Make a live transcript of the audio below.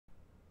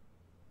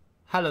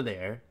Hello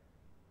there.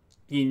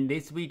 In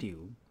this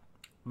video,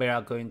 we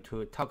are going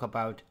to talk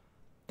about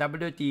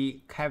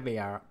WD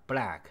Caviar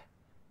Black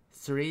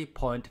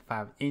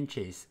 3.5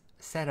 inches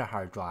SATA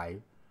hard drive,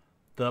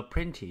 the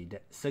printed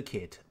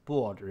circuit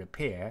board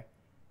repair,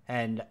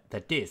 and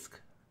the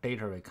disk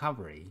data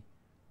recovery.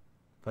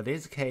 For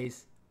this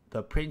case,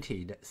 the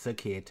printed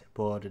circuit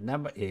board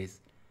number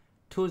is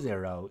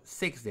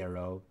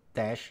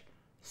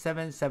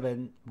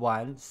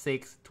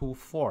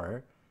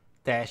 2060-771624-003,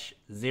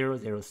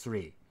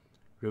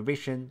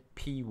 revision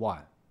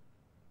P1.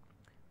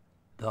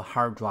 The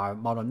hard drive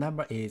model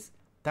number is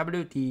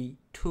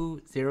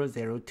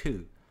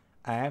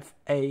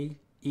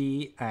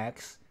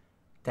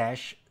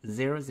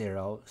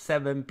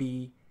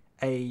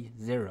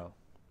WD2002FAEX-007BA0.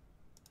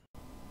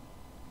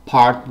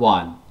 Part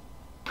 1.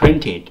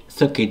 Printed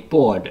circuit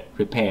board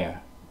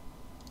repair.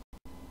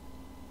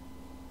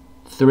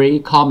 3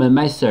 common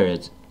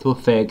methods to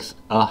fix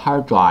a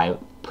hard drive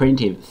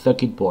printed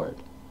circuit board.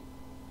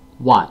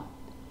 1.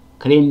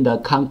 Clean the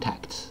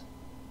contacts.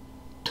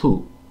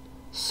 2.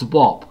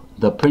 Swap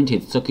the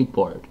printed circuit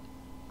board.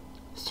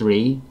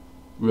 3.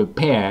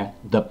 Repair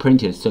the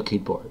printed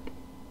circuit board.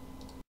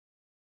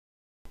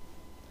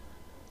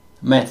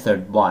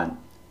 Method 1.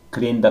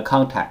 Clean the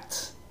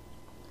contacts.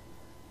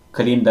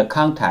 Clean the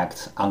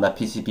contacts on the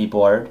PCB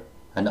board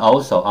and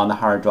also on the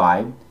hard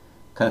drive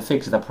can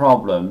fix the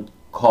problem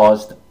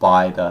caused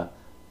by the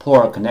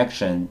poor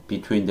connection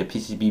between the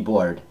PCB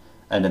board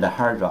and the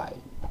hard drive.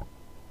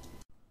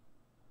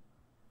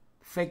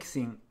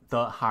 Fixing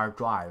the hard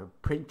drive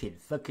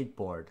printed circuit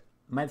board.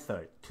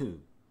 Method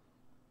 2.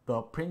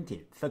 The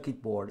printed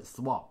circuit board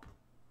swap.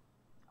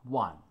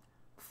 1.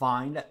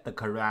 Find the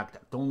correct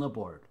donor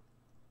board.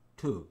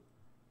 2.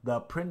 The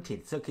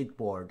printed circuit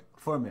board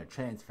firmware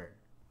transfer.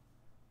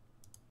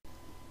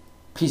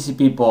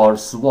 PCB board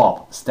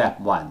swap. Step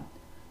 1.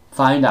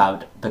 Find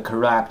out the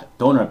correct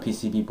donor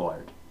PCB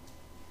board.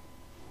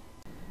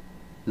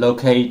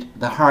 Locate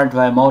the hard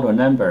drive model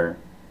number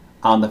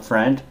on the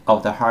front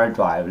of the hard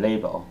drive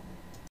label.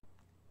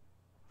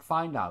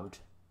 Find out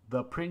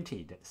the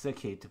printed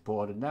circuit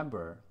board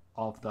number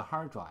of the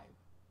hard drive.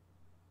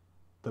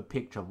 The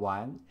picture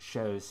 1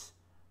 shows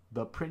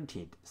the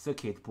printed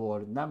circuit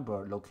board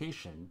number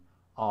location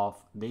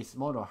of this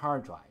model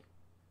hard drive.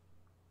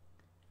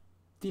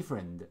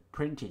 Different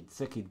printed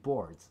circuit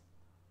boards.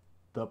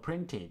 The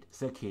printed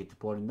circuit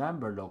board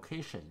number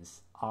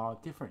locations are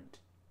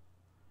different.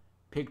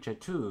 Picture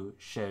 2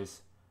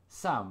 shows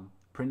some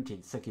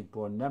printed circuit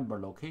board number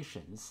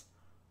locations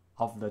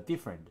of the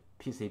different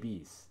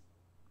PCBs.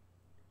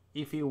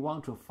 If you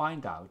want to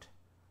find out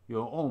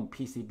your own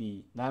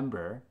PCB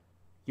number,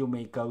 you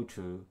may go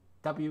to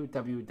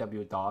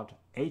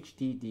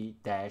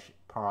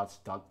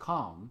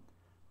www.hddparts.com,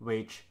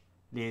 which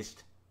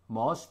lists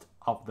most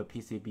of the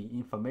PCB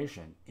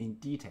information in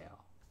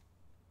detail.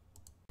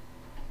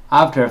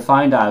 After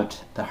find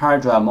out the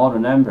hard drive model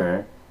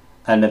number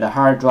and the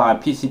hard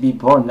drive PCB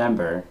board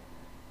number,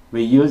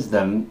 we use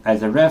them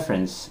as a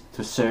reference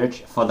to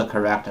search for the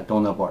correct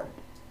donor board.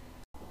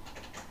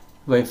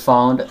 We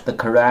found the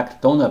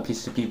correct donor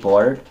PCB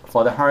board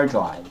for the hard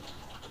drive,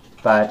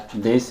 but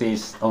this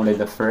is only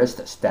the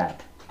first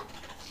step.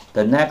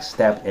 The next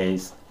step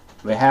is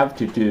we have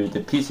to do the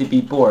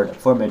PCB board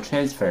firmware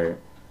transfer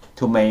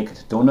to make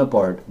the donor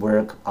board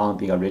work on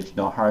the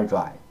original hard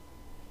drive.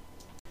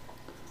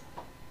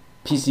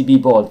 PCB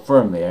board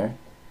firmware.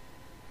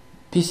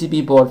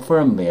 PCB board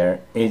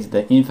firmware is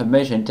the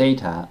information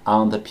data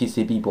on the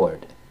PCB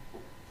board.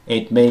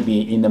 It may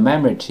be in the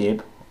memory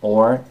chip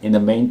or in the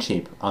main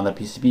chip on the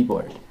PCB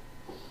board.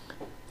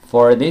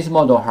 For this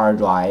model hard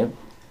drive,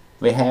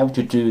 we have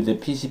to do the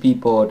PCB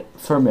board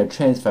firmware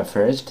transfer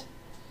first,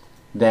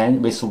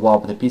 then we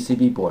swap the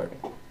PCB board.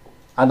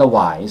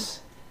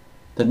 Otherwise,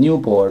 the new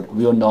board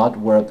will not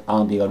work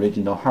on the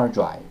original hard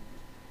drive.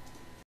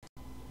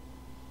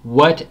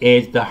 What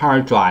is the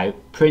hard drive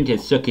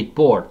printed circuit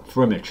board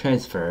firmware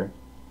transfer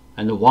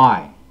and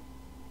why?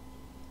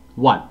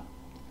 1.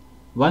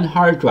 One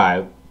hard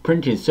drive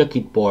printed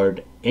circuit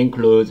board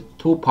includes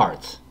 2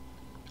 parts,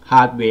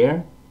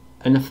 hardware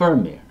and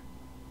firmware.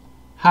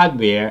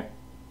 Hardware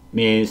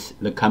means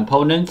the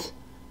components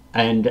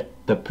and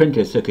the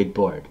printed circuit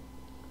board.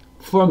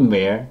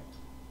 Firmware,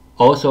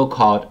 also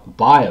called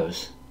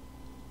BIOS,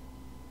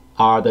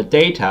 are the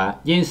data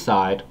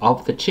inside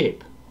of the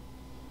chip.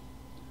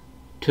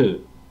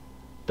 2.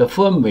 The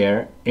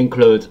firmware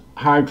includes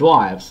hard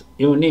drive's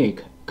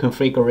unique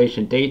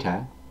configuration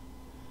data.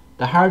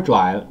 The hard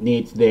drive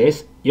needs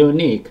this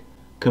unique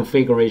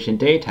configuration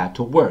data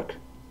to work.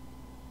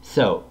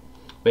 So,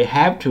 we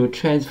have to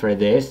transfer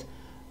this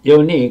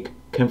unique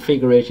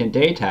configuration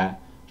data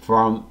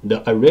from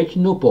the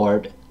original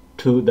board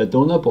to the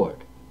donor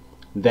board.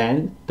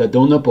 Then the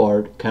donor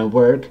board can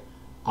work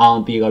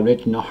on the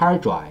original hard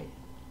drive.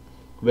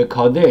 We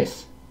call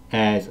this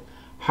as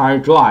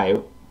hard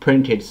drive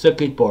printed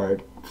circuit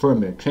board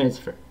firmware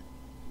transfer.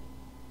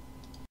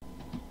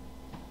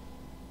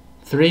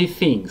 3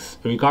 things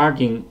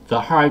regarding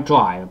the hard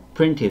drive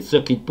printed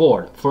circuit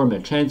board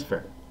firmware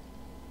transfer.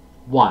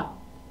 1.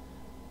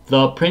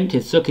 The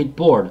printed circuit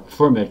board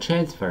firmware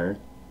transfer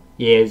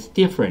is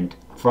different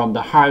from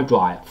the hard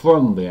drive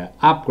firmware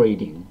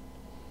upgrading.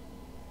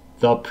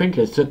 The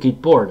printed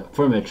circuit board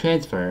firmware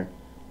transfer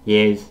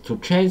is to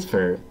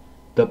transfer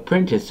the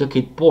printed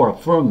circuit board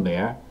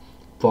firmware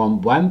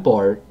from one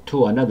board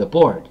to another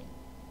board.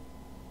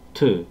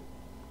 2.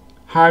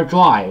 Hard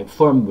drive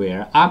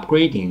firmware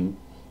upgrading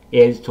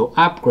is to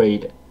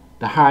upgrade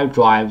the hard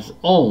drive's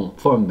own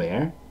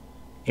firmware.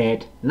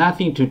 It has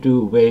nothing to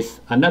do with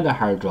another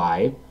hard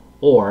drive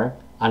or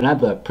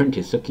another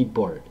printed circuit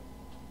board.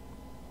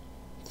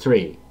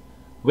 3.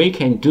 We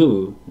can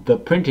do the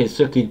printed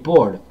circuit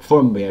board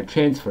firmware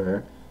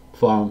transfer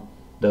from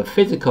the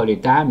physically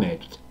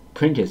damaged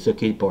printed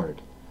circuit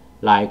board,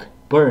 like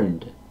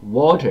burned,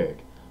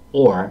 watered,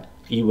 or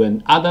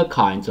even other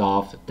kinds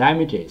of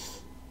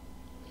damages.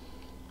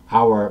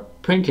 Our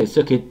printed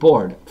circuit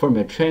board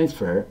firmware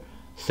transfer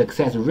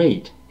success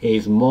rate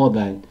is more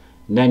than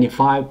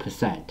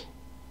 95%.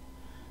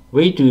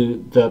 We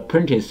do the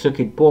printed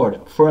circuit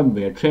board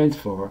firmware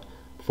transfer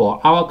for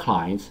our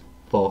clients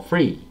for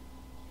free.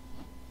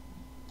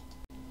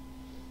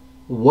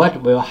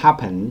 What will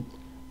happen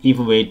if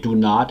we do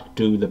not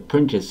do the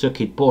printed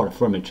circuit board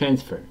firmware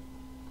transfer?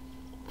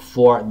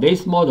 For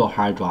this model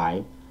hard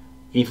drive,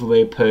 if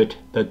we put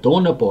the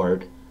donor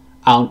board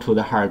onto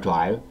the hard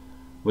drive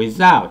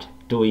without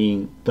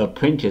doing the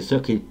printed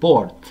circuit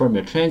board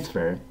firmware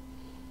transfer,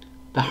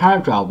 the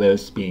hard drive will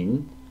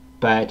spin,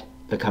 but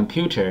the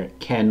computer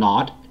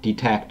cannot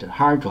detect the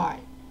hard drive.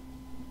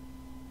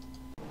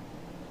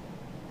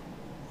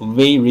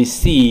 We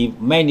receive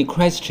many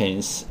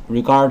questions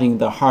regarding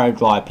the hard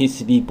drive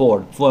PCB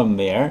board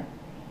firmware,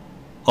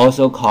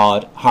 also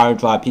called hard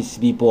drive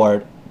PCB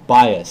board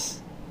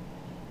BIOS,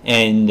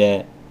 and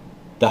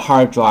the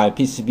hard drive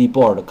PCB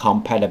board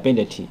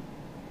compatibility.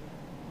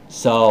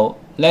 So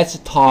let's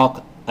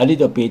talk a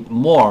little bit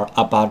more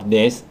about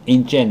this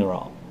in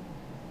general.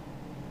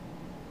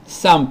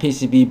 Some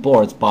PCB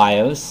boards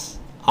BIOS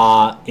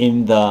are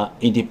in the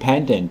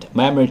independent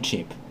memory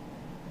chip,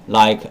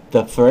 like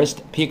the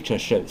first picture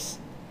shows.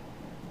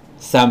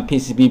 Some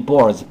PCB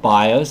boards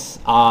BIOS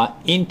are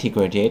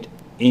integrated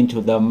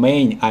into the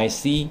main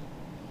IC,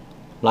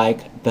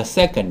 like the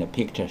second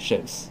picture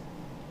shows.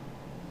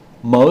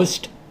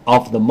 Most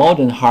of the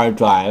modern hard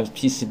drive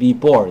PCB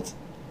boards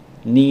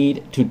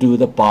need to do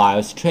the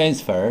BIOS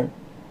transfer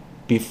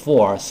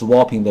before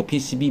swapping the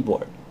PCB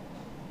board.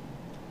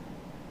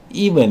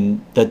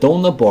 Even the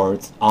donor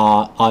boards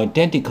are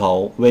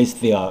identical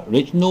with the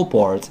original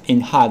boards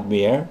in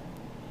hardware.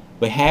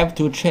 We have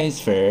to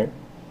transfer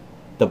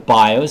the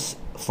BIOS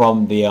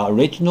from the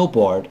original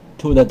board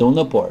to the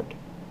donor board.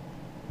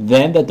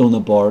 Then the donor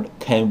board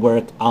can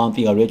work on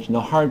the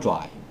original hard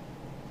drive.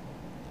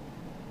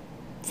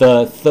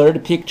 The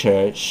third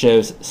picture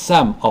shows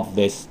some of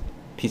these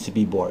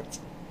PCB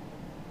boards.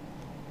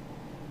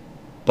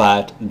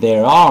 But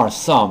there are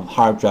some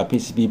hard drive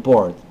PCB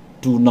boards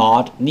do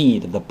not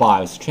need the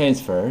BIOS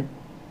transfer.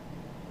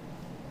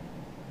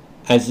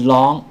 As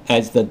long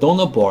as the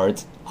donor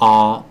boards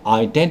are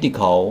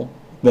identical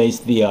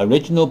with the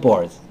original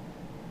boards,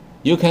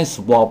 you can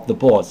swap the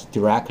boards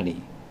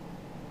directly.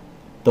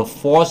 The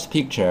fourth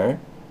picture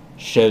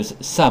shows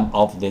some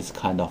of these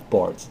kind of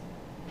boards.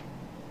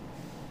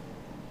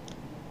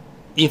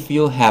 If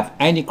you have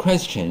any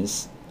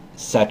questions,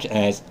 such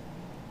as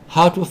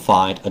how to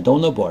find a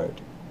donor board,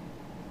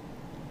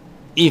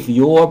 if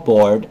your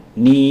board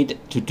needs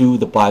to do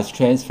the BIOS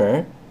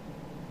transfer,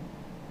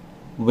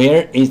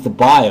 where is the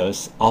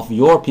BIOS of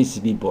your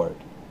PCB board?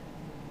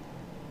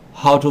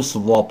 How to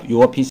swap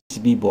your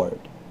PCB board?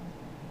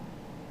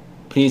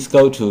 Please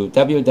go to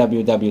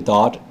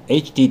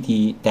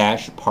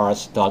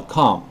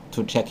www.hdd-parts.com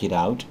to check it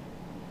out.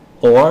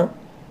 Or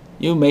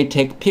you may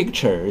take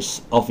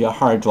pictures of your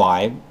hard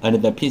drive and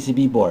the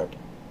PCB board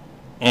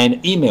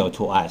and email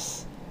to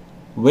us.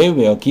 We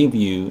will give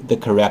you the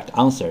correct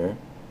answer.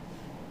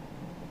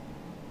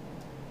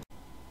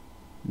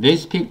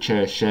 This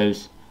picture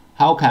shows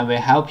how can we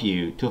help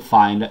you to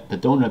find the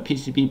donor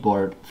PCB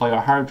board for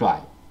your hard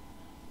drive.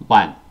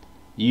 1.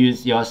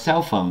 Use your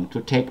cell phone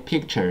to take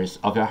pictures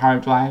of your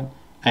hard drive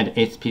and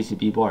its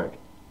PCB board.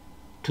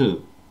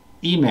 2.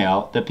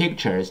 Email the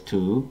pictures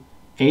to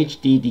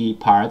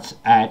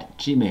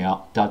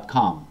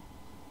hddparts@gmail.com.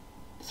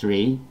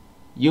 3.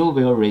 You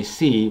will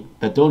receive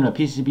the donor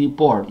PCB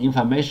board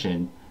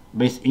information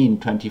within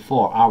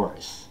 24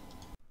 hours.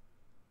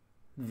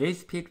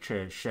 This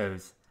picture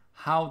shows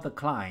how the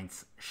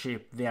clients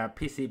ship their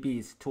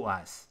PCBs to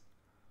us.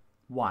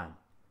 1.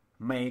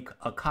 Make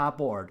a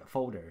cardboard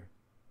folder.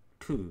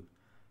 2.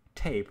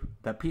 Tape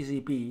the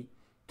PCB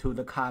to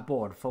the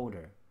cardboard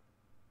folder.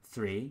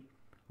 3.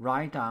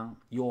 Write down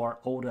your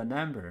order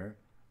number,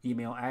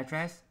 email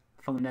address,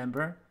 phone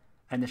number,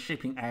 and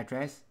shipping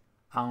address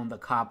on the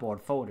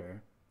cardboard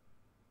folder.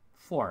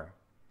 4.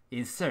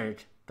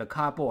 Insert the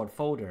cardboard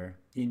folder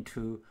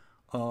into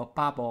a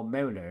bubble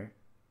mailer.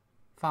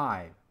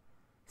 5.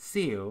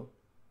 Seal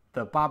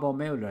the bubble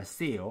mailer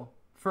seal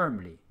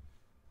firmly.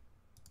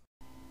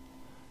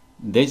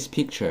 This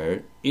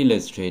picture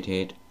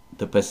illustrated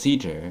the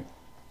procedure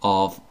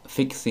of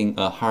fixing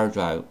a hard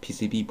drive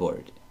PCB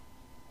board.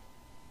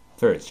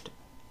 First,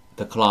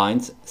 the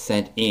clients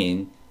send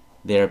in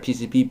their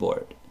PCB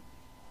board.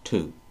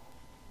 2.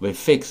 We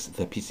fix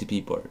the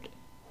PCB board.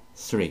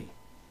 3.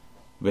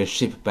 We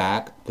ship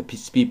back the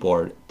PCB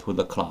board to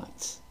the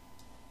clients.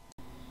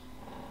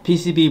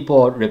 PCB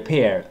board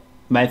repair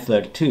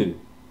method 2.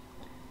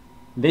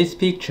 This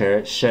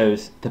picture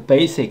shows the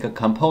basic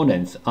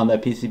components on the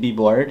PCB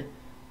board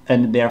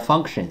and their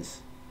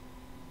functions.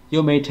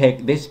 You may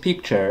take this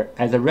picture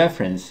as a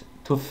reference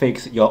to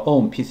fix your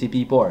own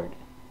PCB board.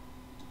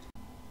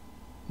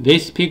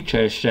 This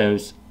picture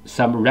shows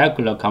some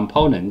regular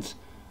components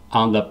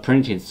on the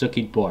printed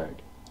circuit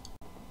board.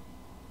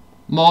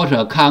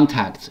 Motor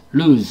contacts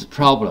loose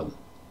problem.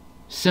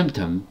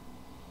 Symptom: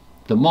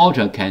 the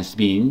motor can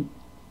spin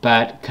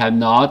but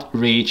cannot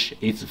reach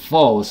its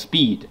full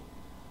speed.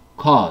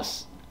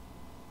 Cause: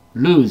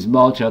 loose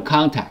motor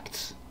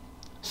contacts.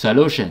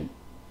 Solution: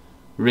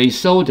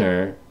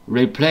 resolder,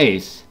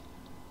 replace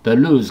the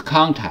loose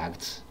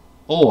contacts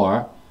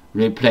or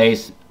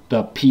replace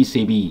the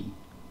PCB.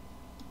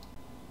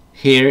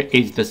 Here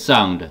is the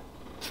sound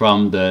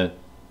from the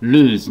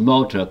loose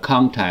motor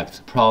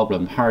contacts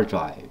problem hard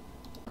drive.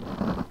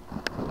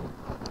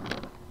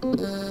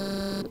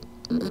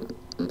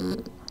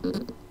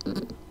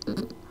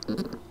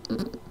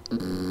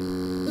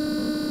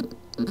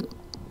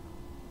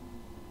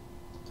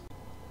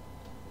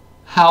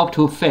 How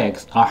to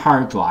fix a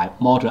hard drive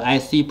motor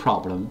IC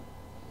problem.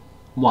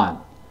 1.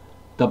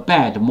 The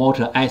bad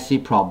motor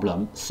IC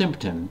problem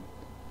symptom: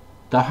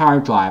 the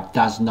hard drive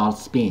does not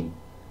spin.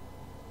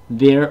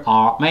 There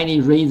are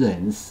many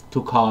reasons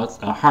to cause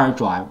a hard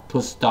drive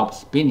to stop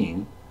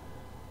spinning.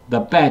 The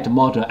bad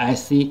motor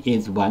IC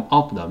is one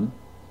of them.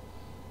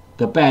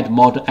 The bad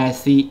motor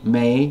IC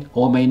may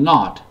or may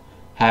not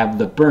have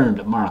the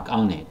burned mark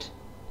on it.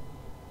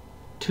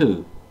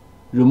 2.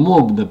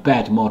 Remove the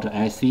bad motor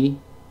IC.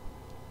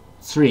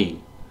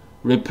 3.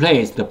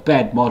 Replace the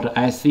bad motor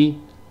IC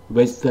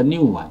with the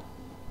new one.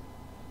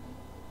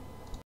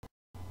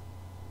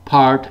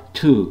 Part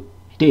 2.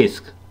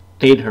 Disk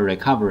data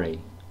recovery.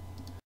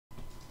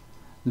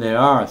 There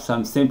are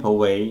some simple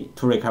ways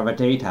to recover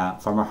data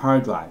from a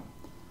hard drive.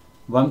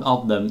 One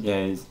of them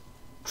is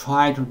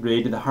try to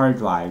read the hard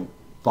drive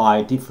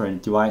by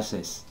different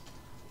devices,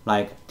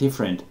 like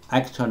different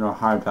external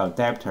hard drive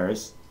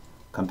adapters,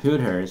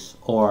 computers,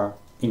 or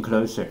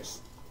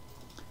enclosures.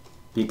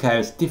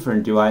 Because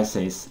different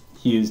devices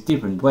use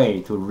different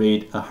ways to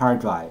read a hard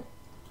drive,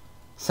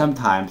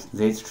 sometimes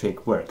this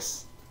trick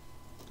works.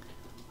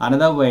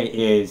 Another way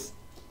is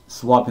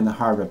swapping the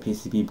hardware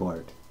PCB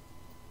board.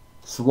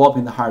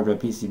 Swapping the hardware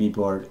PCB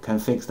board can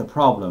fix the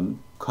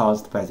problem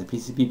caused by the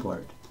PCB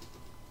board.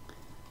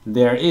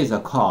 There is a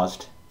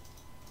cost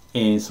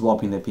in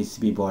swapping the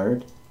PCB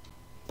board,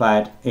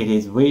 but it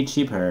is way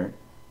cheaper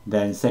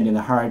than sending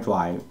the hard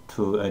drive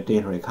to a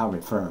data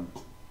recovery firm.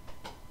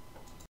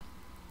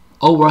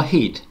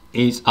 Overheat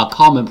is a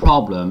common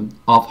problem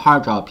of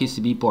hard drive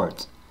PCB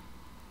boards.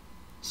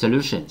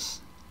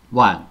 Solutions: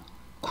 1.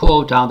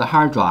 Cool down the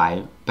hard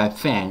drive by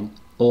fan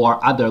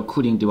or other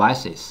cooling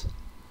devices.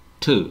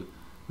 2.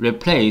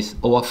 Replace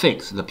or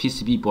fix the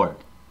PCB board.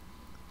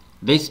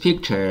 This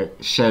picture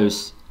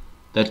shows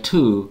the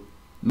two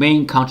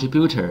main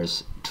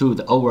contributors to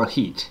the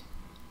overheat.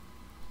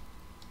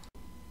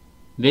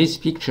 This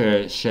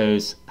picture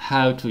shows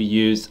how to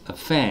use a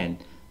fan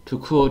to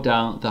cool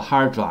down the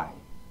hard drive.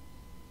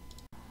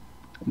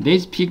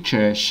 This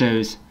picture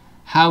shows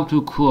how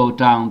to cool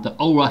down the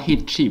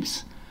overheat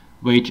chips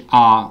which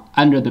are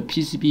under the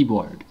PCB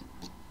board.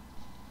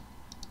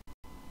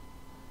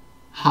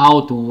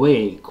 How do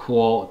we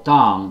cool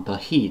down the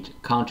heat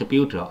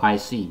contributor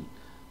IC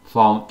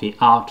from the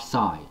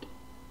outside?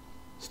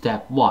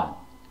 Step 1.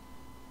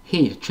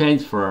 Heat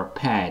transfer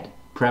pad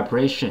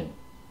preparation.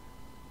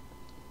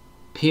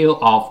 Peel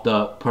off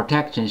the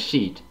protection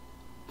sheet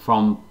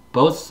from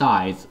both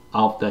sides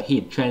of the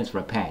heat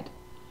transfer pad,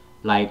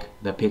 like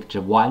the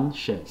picture 1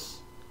 shows.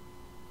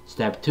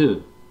 Step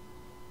 2.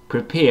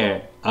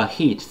 Prepare a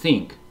heat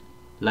sink,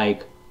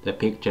 like the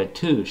picture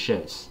 2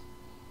 shows.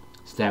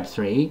 Step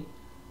 3.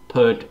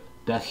 Put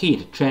the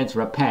heat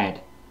transfer pad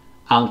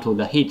onto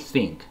the heat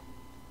sink,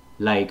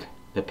 like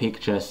the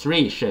picture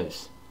 3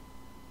 shows.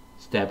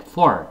 Step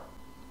 4.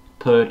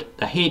 Put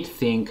the heat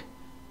sink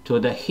to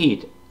the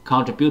heat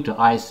contributor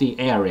IC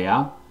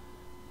area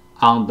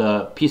on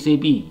the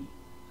PCB,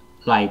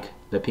 like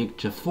the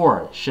picture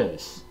 4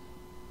 shows.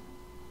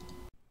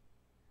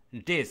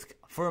 Disk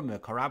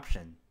firmware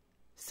corruption.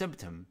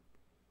 Symptom: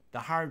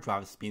 the hard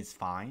drive spins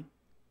fine,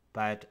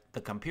 but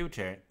the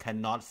computer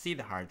cannot see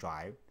the hard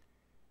drive,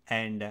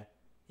 and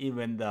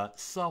even the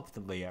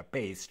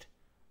software-based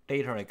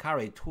data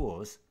recovery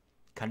tools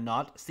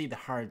cannot see the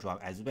hard drive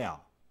as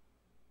well.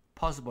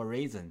 Possible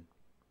reason: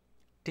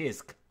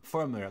 disk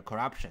firmware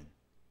corruption.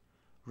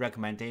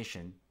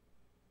 Recommendation: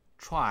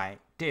 try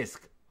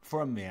disk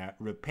firmware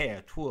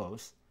repair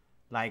tools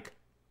like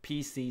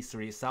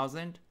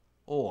PC3000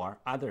 or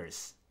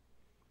others.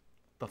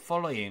 The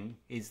following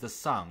is the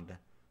sound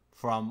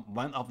from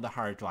one of the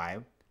hard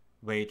drive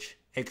which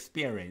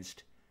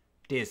experienced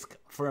disk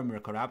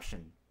firmware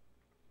corruption.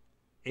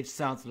 It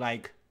sounds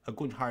like a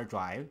good hard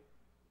drive,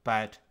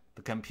 but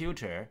the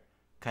computer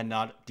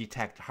cannot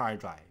detect hard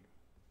drive.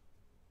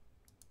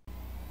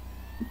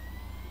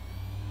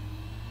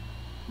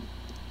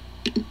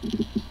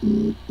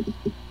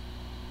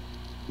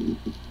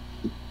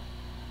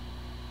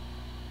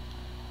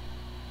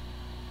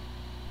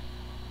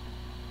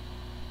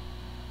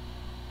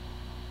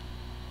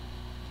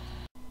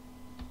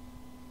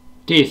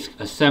 Disk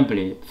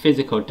assembly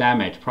physical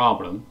damage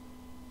problem.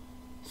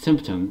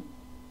 Symptom: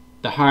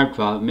 the hard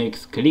drive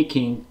makes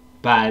clicking,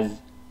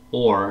 buzz,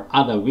 or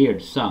other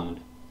weird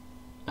sound.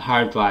 The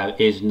hard drive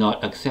is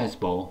not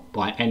accessible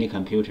by any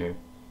computer.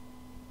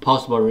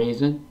 Possible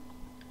reason: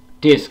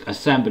 disk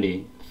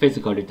assembly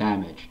physically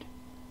damaged.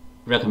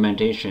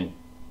 Recommendation: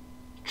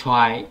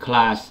 try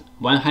Class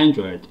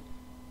 100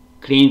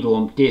 clean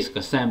room disk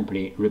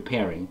assembly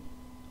repairing.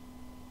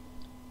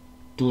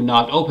 Do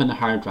not open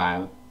the hard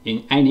drive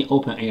in any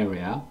open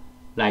area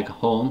like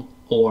home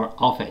or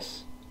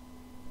office.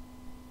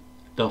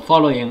 The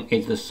following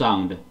is the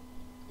sound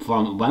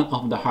from one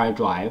of the hard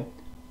drive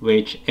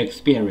which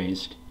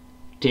experienced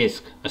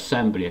disk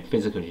assembly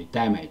physical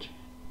damage.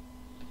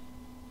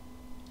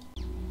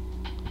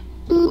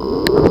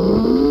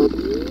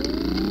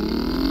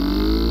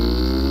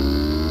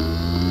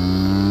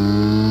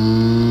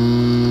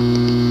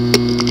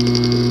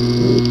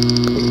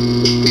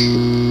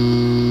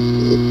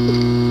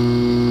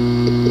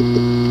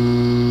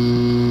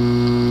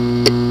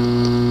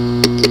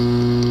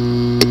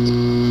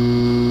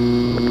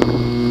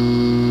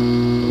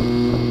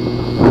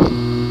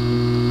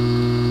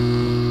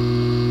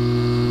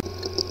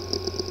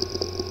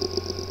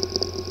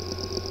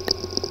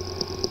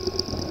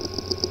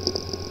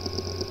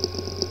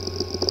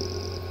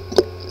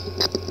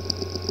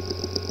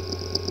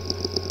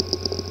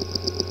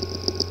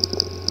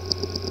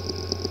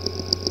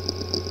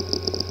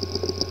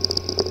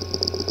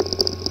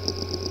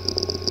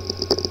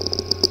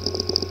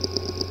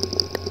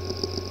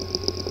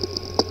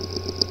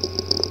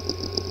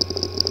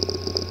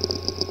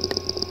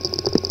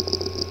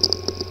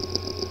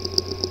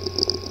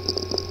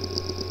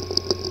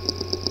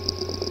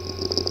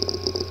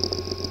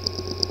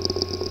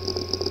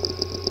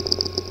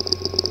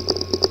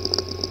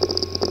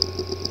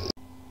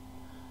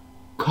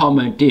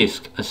 Common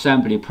disk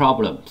assembly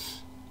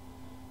problems.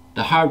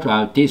 The hard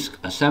drive disk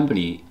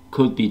assembly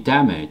could be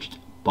damaged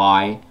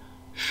by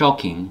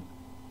shocking,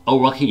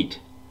 overheat,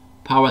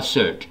 power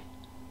surge,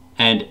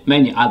 and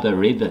many other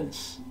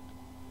reasons.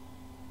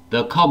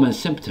 The common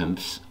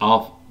symptoms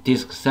of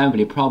disk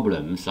assembly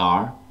problems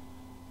are: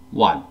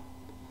 1.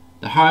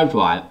 The hard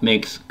drive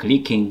makes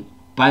clicking,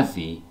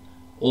 buzzy,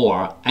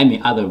 or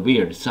any other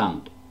weird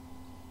sound.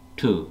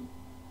 2.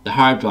 The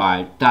hard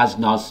drive does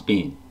not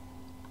spin.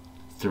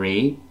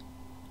 3.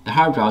 The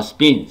hard drive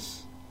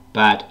spins,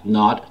 but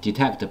not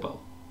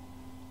detectable.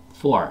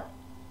 4.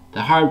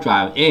 The hard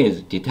drive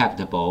is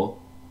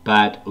detectable,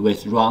 but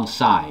with wrong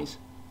size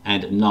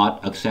and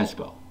not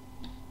accessible.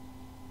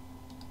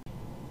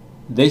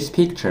 This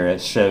picture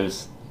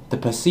shows the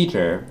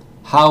procedure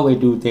how we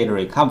do data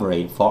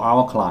recovery for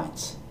our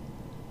clients.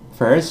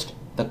 First,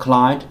 the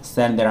client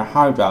sends their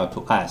hard drive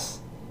to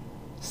us.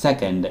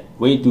 Second,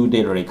 we do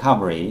data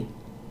recovery.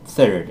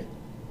 Third,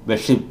 we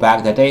ship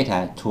back the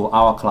data to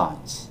our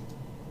clients.